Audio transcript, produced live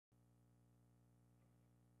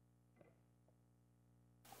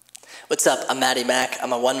What's up? I'm Matty Mac.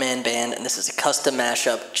 I'm a one-man band, and this is a custom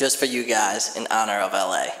mashup just for you guys in honor of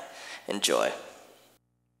LA. Enjoy.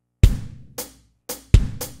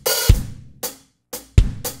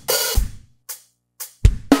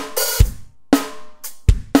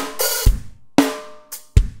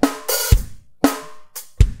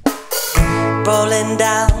 Rolling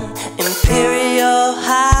down Imperial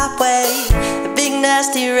Highway, a big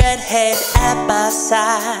nasty redhead at my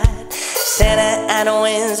side. Santa Ana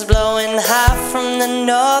winds blowing high from the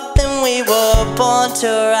north, and we were born to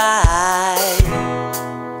ride.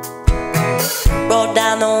 Roll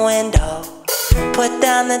down the window, put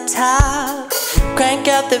down the top, crank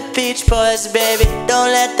up the Beach Boys, baby,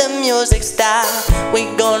 don't let the music stop. We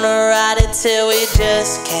gonna ride it till we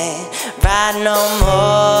just can't ride no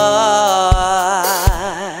more.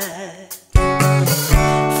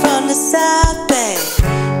 From the South Bay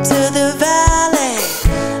to the Valley,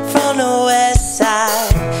 from the West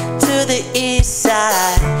Side to the East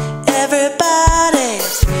Side,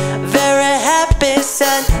 everybody's very happy,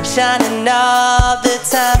 sun shining all the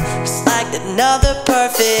time, just like another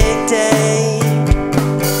perfect day.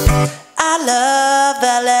 I love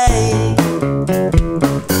LA.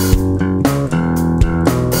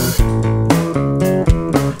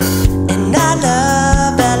 And I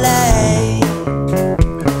love LA.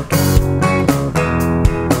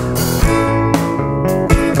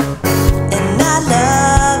 And I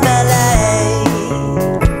love LA.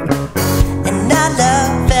 And I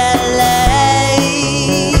love LA.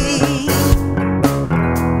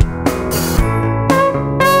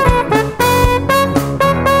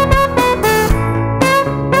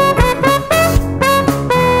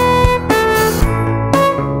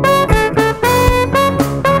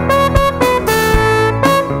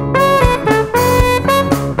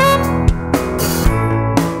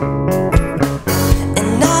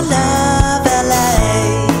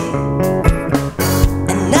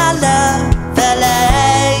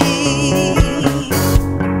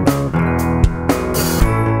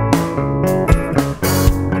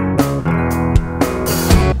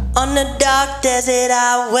 On the dark desert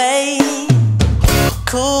highway,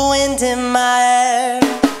 cool wind in my hair,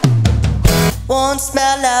 warm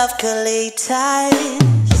smell of colitas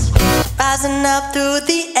rising up through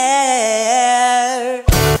the air.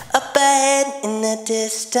 Up ahead in the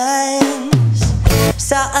distance,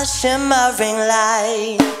 saw a shimmering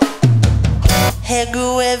light. Hair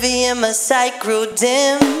grew heavy and my sight grew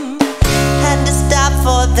dim, had to stop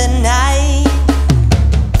for the night.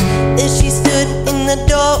 There she stood in the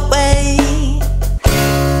doorway,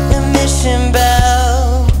 the mission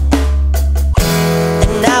bell.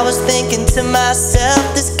 And I was thinking to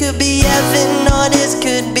myself, this could be heaven or this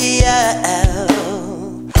could be hell.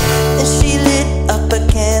 And she lit up a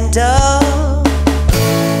candle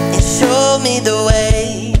and showed me the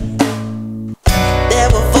way. There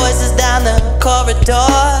were voices down the corridor,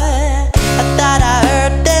 I thought I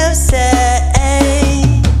heard them say,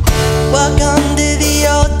 welcome to the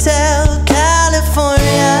Hotel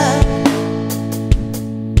California.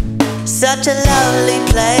 Such a lovely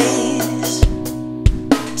place,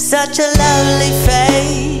 such a lovely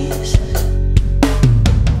face.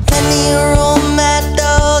 Plenty of room at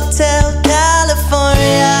the Hotel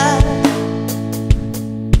California.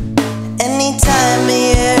 Any time of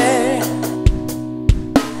year,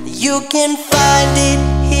 you can find it